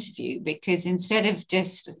useless interview, because instead of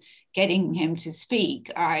just getting him to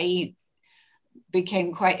speak, I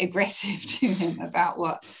became quite aggressive to him about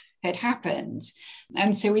what had happened.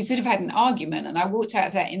 And so we sort of had an argument, and I walked out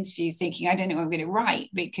of that interview thinking, I don't know what I'm going to write,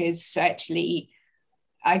 because actually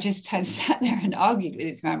I just sat there and argued with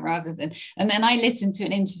this man rather than, and then I listened to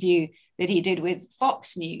an interview that he did with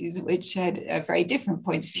Fox News, which had a very different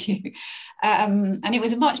point of view. And it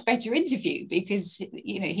was a much better interview, because,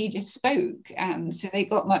 he just spoke. And so they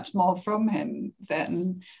got much more from him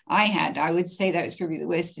than I had. I would say that was probably the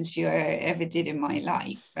worst interview I ever did in my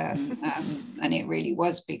life. And it really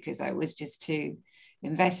was, because I was just too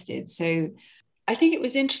invested. So I think it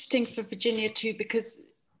was interesting for Virginia too, because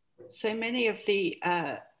so many of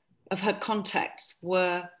her contacts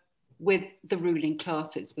were with the ruling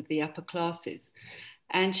classes, with the upper classes.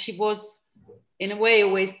 And she was, in a way,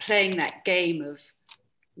 always playing that game of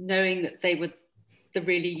knowing that they were the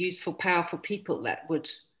really useful, powerful people that would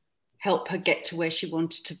help her get to where she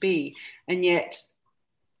wanted to be, and yet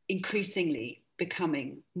increasingly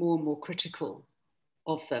becoming more and more critical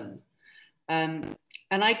of them. And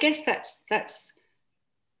I guess that's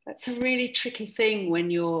a really tricky thing when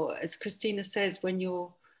you're, as Christina says, when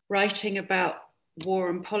you're writing about war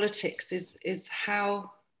and politics, is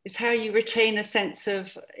how you retain a sense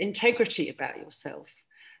of integrity about yourself.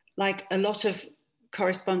 Like a lot of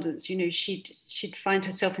correspondents, she'd find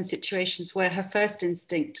herself in situations where her first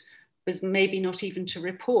instinct was maybe not even to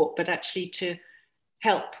report, but actually to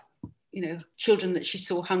help, children that she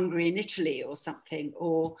saw hungry in Italy or something,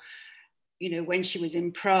 or when she was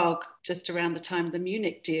in Prague, just around the time of the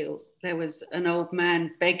Munich deal, there was an old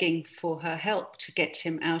man begging for her help to get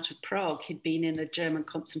him out of Prague. He'd been in a German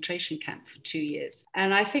concentration camp for 2 years.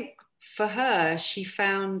 And I think for her, she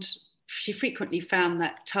frequently found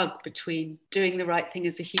that tug between doing the right thing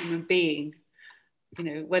as a human being,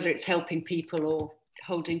 whether it's helping people or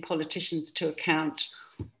holding politicians to account,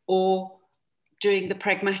 or doing the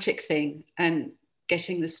pragmatic thing and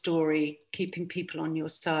getting the story, keeping people on your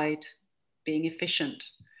side, being efficient.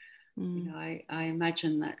 I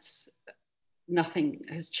imagine nothing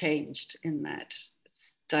has changed in that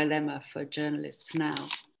dilemma for journalists now.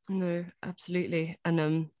 No, absolutely.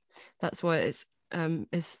 And that's why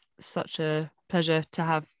it's such a pleasure to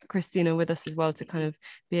have Christina with us as well, to kind of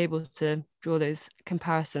be able to draw those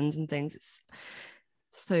comparisons and things. It's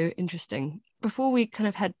so interesting. Before we kind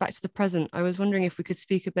of head back to the present, I was wondering if we could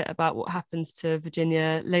speak a bit about what happens to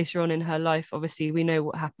Virginia later on in her life. Obviously, we know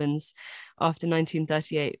what happens after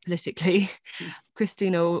 1938 politically.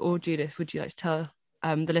 Christina or Judith, would you like to tell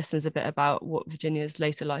the listeners a bit about what Virginia's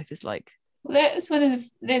later life is like? Well, that's one of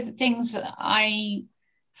the things that I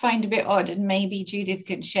find a bit odd, and maybe Judith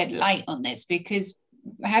could shed light on this, because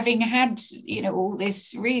having had, all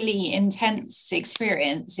this really intense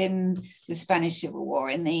experience in the Spanish Civil War,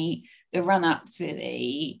 in the run up to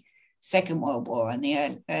the Second World War and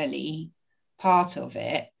the early part of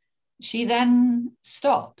it, she then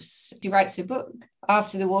stops. She writes a book.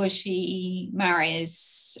 After the war, she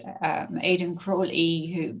marries Aidan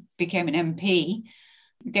Crawley, who became an MP,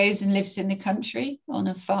 goes and lives in the country on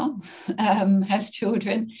a farm, has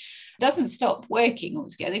children, doesn't stop working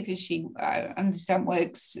altogether, because she, I understand,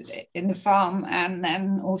 works in the farm, and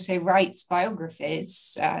then also writes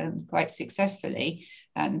biographies quite successfully,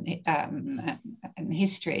 and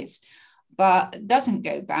histories, but doesn't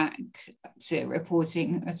go back to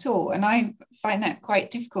reporting at all. And I find that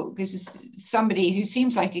quite difficult, because somebody who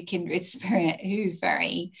seems like a kindred spirit, who's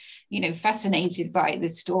very, fascinated by the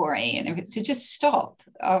story, and to just stop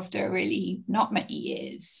after really not many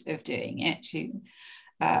years of doing it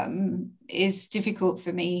is difficult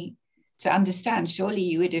for me to understand. Surely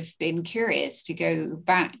you would have been curious to go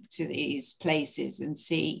back to these places and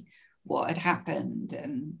see what had happened.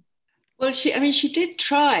 And well, she did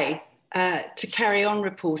try to carry on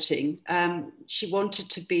reporting. She wanted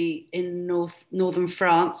to be in northern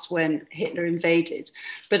France when Hitler invaded,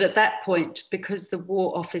 but at that point, because the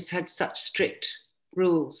War Office had such strict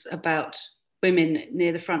rules about women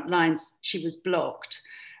near the front lines, she was blocked.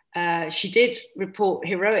 She did report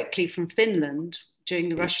heroically from Finland during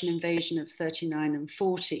the Russian invasion of 39 and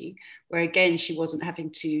 40, where again she wasn't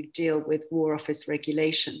having to deal with War Office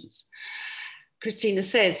regulations. Christina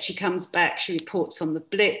says she comes back, she reports on the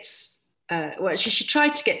Blitz. She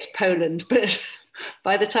tried to get to Poland, but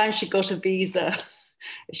by the time she got a visa,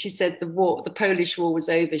 she said the Polish War was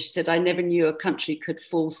over. She said, I never knew a country could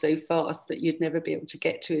fall so fast that you'd never be able to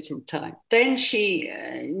get to it in time. Then she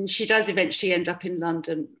does eventually end up in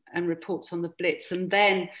London and reports on the Blitz, and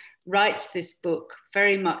then writes this book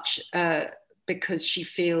very much because she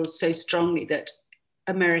feels so strongly that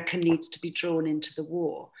America needs to be drawn into the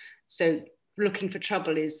war. So Looking for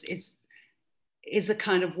Trouble is a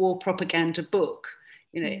kind of war propaganda book.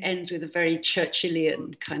 It ends with a very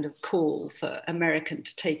Churchillian kind of call for America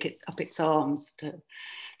to take up its arms to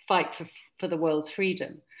fight for the world's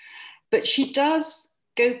freedom. But she does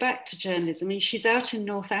go back to journalism. She's out in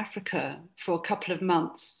North Africa for a couple of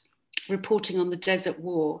months reporting on the Desert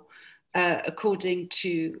War, according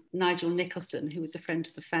to Nigel Nicholson, who was a friend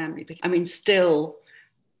of the family. Still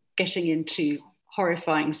getting into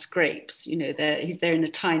horrifying scrapes. They're in a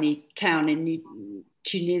tiny town in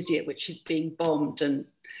Tunisia, which is being bombed, and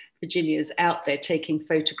Virginia's out there taking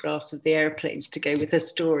photographs of the airplanes to go with her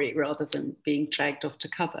story rather than being dragged off to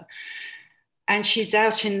cover. And she's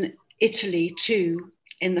out in Italy too,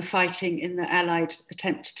 in the fighting, in the Allied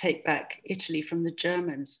attempt to take back Italy from the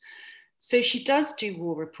Germans. So she does do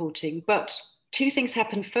war reporting, but two things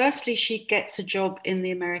happen. Firstly, she gets a job in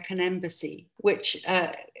the American embassy, which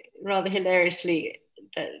rather hilariously,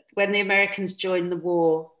 when the Americans join the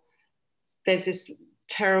war, there's this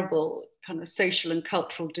terrible kind of social and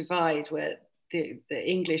cultural divide where the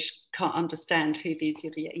English can't understand who these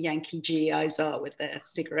Yankee GIs are with their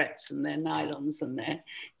cigarettes and their nylons and their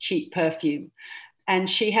cheap perfume. And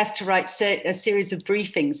she has to write a series of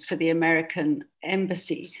briefings for the American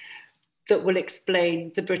embassy that will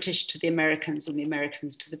explain the British to the Americans and the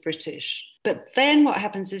Americans to the British. But then what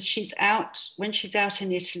happens is when she's out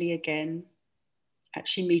in Italy again,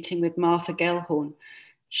 actually meeting with Martha Gellhorn,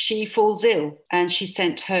 she falls ill and she's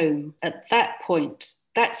sent home. At that point,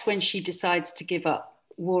 that's when she decides to give up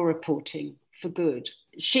war reporting for good.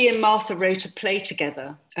 she and Martha wrote a play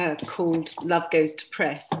together called Love Goes to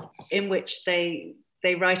Press, in which they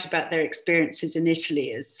write about their experiences in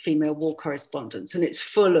Italy as female war correspondents. And it's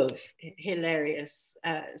full of hilarious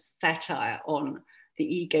satire on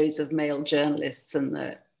the egos of male journalists and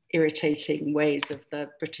the irritating ways of the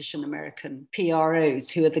British and American PROs,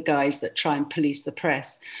 who are the guys that try and police the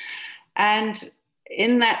press. And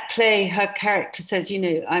in that play, her character says,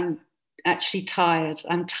 I'm actually tired.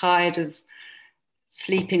 I'm tired of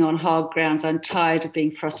sleeping on hard grounds. I'm tired of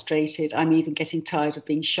being frustrated. I'm even getting tired of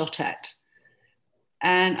being shot at.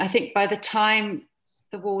 And I think by the time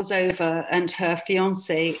the war's over and her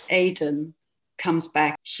fiancé, Aidan, comes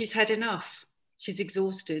back, she's had enough. She's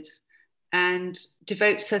exhausted and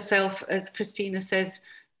devotes herself, as Christina says,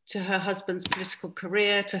 to her husband's political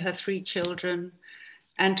career, to her 3 children,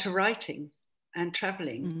 and to writing and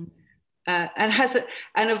traveling. Mm-hmm.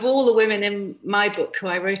 And of all the women in my book who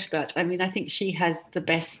I wrote about, I mean, I think she has the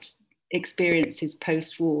best experiences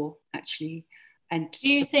post-war, actually. And do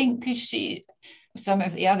you think, because some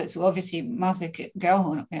of the others, well, obviously Martha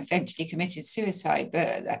Gellhorn eventually committed suicide,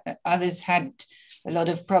 but others had a lot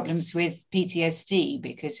of problems with PTSD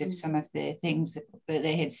because of some of the things that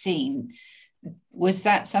they had seen. Was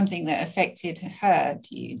that something that affected her,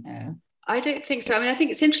 do you know? I don't think so. I mean, I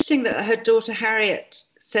think it's interesting that her daughter Harriet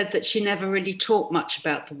said that she never really talked much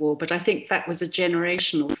about the war, but I think that was a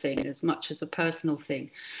generational thing as much as a personal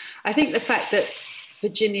thing. I think the fact that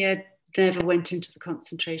Virginia never went into the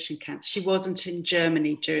concentration camps, she wasn't in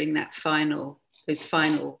Germany during those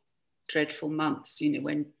final dreadful months,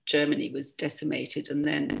 when Germany was decimated and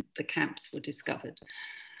then the camps were discovered.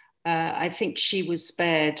 I think she was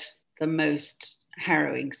spared the most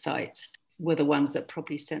harrowing sights were the ones that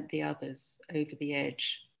probably sent the others over the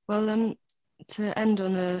edge. Well, to end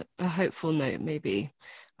on a hopeful note, maybe,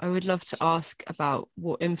 I would love to ask about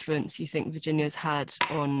what influence you think Virginia's had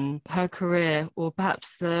on her career, or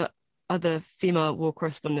perhaps the other female war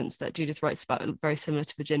correspondents that Judith writes about, very similar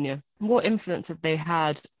to Virginia. What influence have they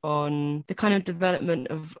had on the kind of development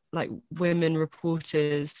of like women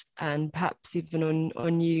reporters, and perhaps even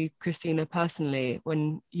on you, Christina, personally,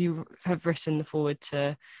 when you have written the foreword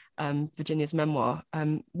to Virginia's memoir?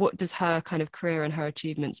 What does her kind of career and her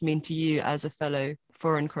achievements mean to you as a fellow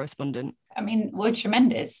foreign correspondent? I mean, were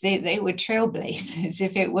tremendous. They were trailblazers.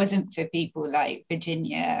 If it wasn't for people like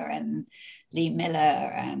Virginia and Lee Miller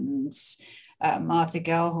and Martha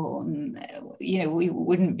Gellhorn, we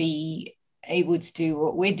wouldn't be able to do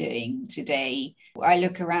what we're doing today. I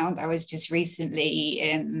look around, I was just recently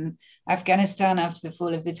in Afghanistan after the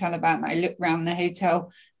fall of the Taliban. I looked around the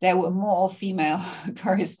hotel, there were more female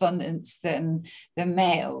correspondents than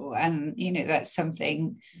male. And, that's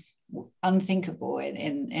something unthinkable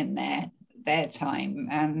in their time.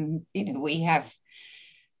 And,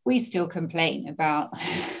 we still complain about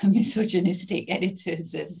misogynistic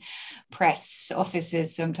editors and press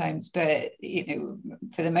officers sometimes, but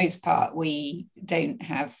for the most part, we don't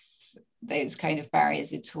have those kind of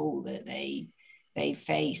barriers at all that they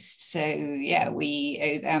faced. So yeah, we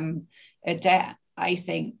owe them a debt, I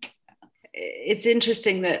think. It's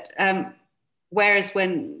interesting that whereas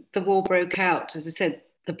when the war broke out, as I said,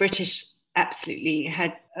 the British absolutely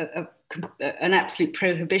had an absolute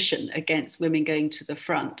prohibition against women going to the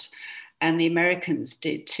front, and the Americans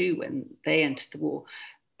did too when they entered the war.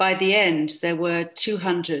 By the end, there were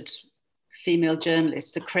 200 female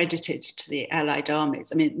journalists accredited to the Allied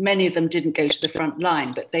armies. I mean, many of them didn't go to the front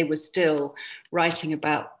line, but they were still writing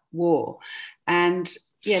about war. And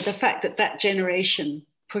yeah, the fact that generation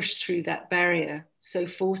pushed through that barrier so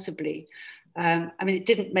forcibly, it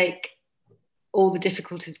didn't make all the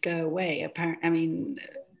difficulties go away. Apparently,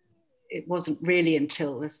 it wasn't really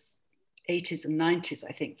until the 80s and 90s,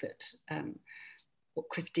 I think, that what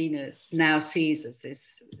Christina now sees as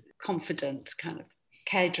this confident kind of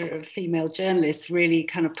cadre of female journalists really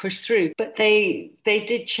kind of pushed through. But they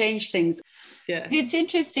did change things. Yeah, it's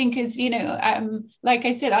interesting because, like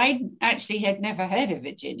I said, I actually had never heard of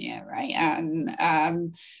Virginia, right? And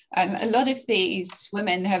a lot of these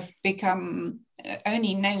women have become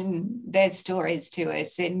only known their stories to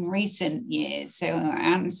us in recent years. So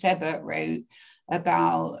Anne Sebert wrote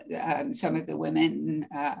about some of the women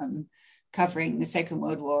covering the Second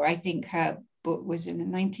World War. I think her book was in the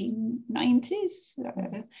 1990s.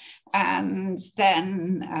 And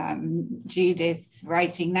then Judith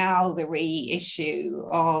writing now the reissue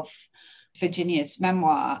of Virginia's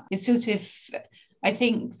memoir. It's sort of, I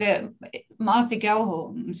think that Martha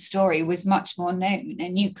Gellhorn's story was much more known,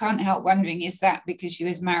 and you can't help wondering, is that because she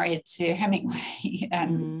was married to Hemingway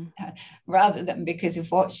and rather than because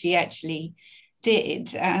of what she actually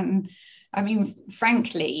did? And I mean,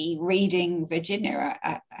 frankly, reading Virginia,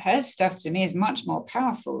 her stuff to me is much more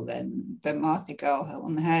powerful than Martha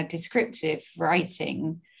Gellhorn. Her descriptive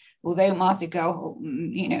writing, although Martha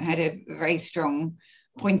Gellhorn, had a very strong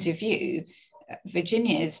point of view,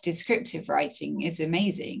 Virginia's descriptive writing is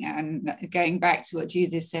amazing. And going back to what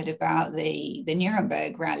Judith said about the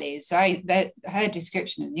Nuremberg rallies, her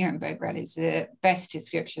description of Nuremberg rallies is the best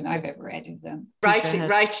description I've ever read of them.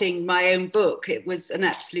 Writing my own book, it was an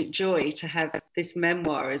absolute joy to have this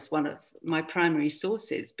memoir as one of my primary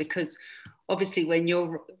sources, because obviously when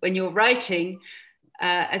you're writing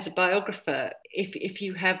as a biographer, if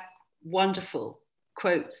you have wonderful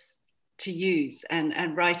quotes to use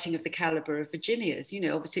and writing of the caliber of Virginia's,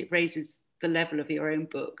 obviously it raises the level of your own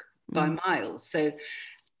book by miles. So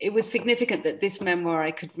it was significant that this memoir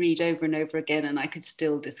I could read over and over again and I could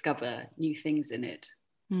still discover new things in it.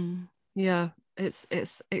 Yeah, it's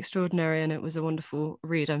extraordinary, and it was a wonderful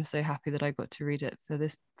read. I'm so happy that I got to read it for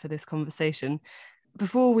this conversation.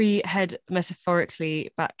 Before we head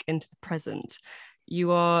metaphorically back into the present,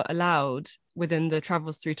 you are allowed within the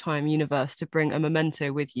Travels Through Time universe to bring a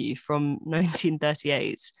memento with you from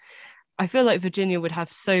 1938. I feel like Virginia would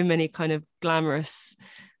have so many kind of glamorous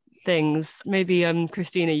things. Maybe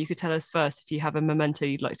Christina, you could tell us first if you have a memento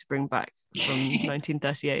you'd like to bring back from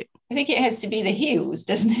 1938. I think it has to be the heels,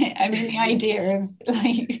 doesn't it? I mean, the idea of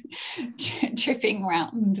like tripping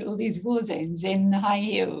around all these war zones in high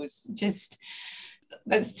heels,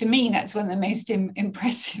 to me, that's one of the most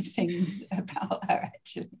impressive things about her,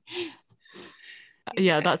 actually.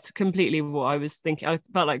 Yeah, that's completely what I was thinking. I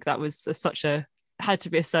felt like that was had to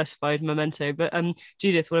be a certified memento. But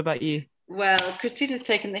Judith, what about you? Well, Christina's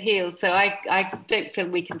taken the heels, so I don't feel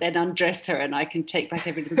we can then undress her and I can take back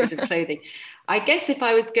every little bit of clothing. I guess if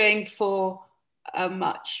I was going for a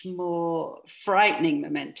much more frightening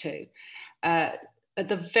memento, at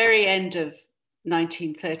the very end of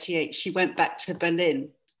 1938, she went back to Berlin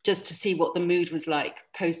just to see what the mood was like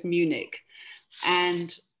post Munich,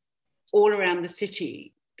 and all around the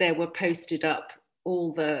city there were posted up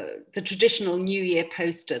all the traditional New Year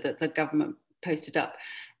poster that the government posted up,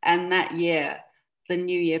 and that year the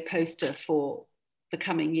New Year poster for the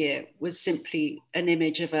coming year was simply an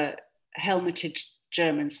image of a helmeted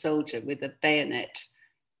German soldier with a bayonet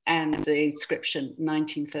and the inscription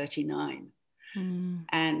 1939.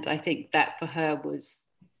 And I think that for her was,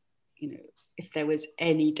 if there was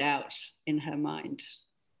any doubt in her mind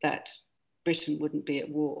that Britain wouldn't be at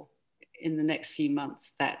war in the next few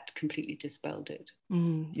months, that completely dispelled it.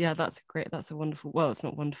 Yeah, that's a wonderful, well, it's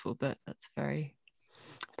not wonderful, but that's a very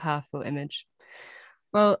powerful image.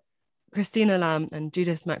 Well, Christina Lamb and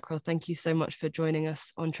Judith Mackrell, thank you so much for joining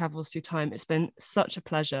us on Travels Through Time. It's been such a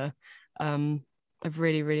pleasure. I've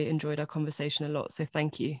really, really enjoyed our conversation a lot, so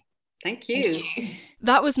thank you. Thank you.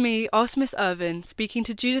 That was me, Artemis Irvin, speaking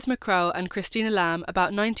to Judith Mackrell and Christina Lamb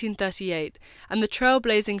about 1938 and the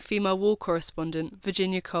trailblazing female war correspondent,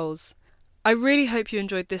 Virginia Coles. I really hope you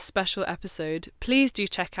enjoyed this special episode. Please do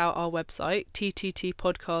check out our website,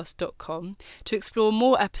 tttpodcast.com, to explore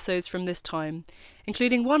more episodes from this time,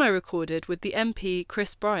 including one I recorded with the MP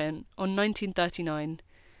Chris Bryant on 1939.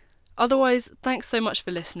 Otherwise, thanks so much for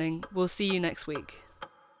listening. We'll see you next week.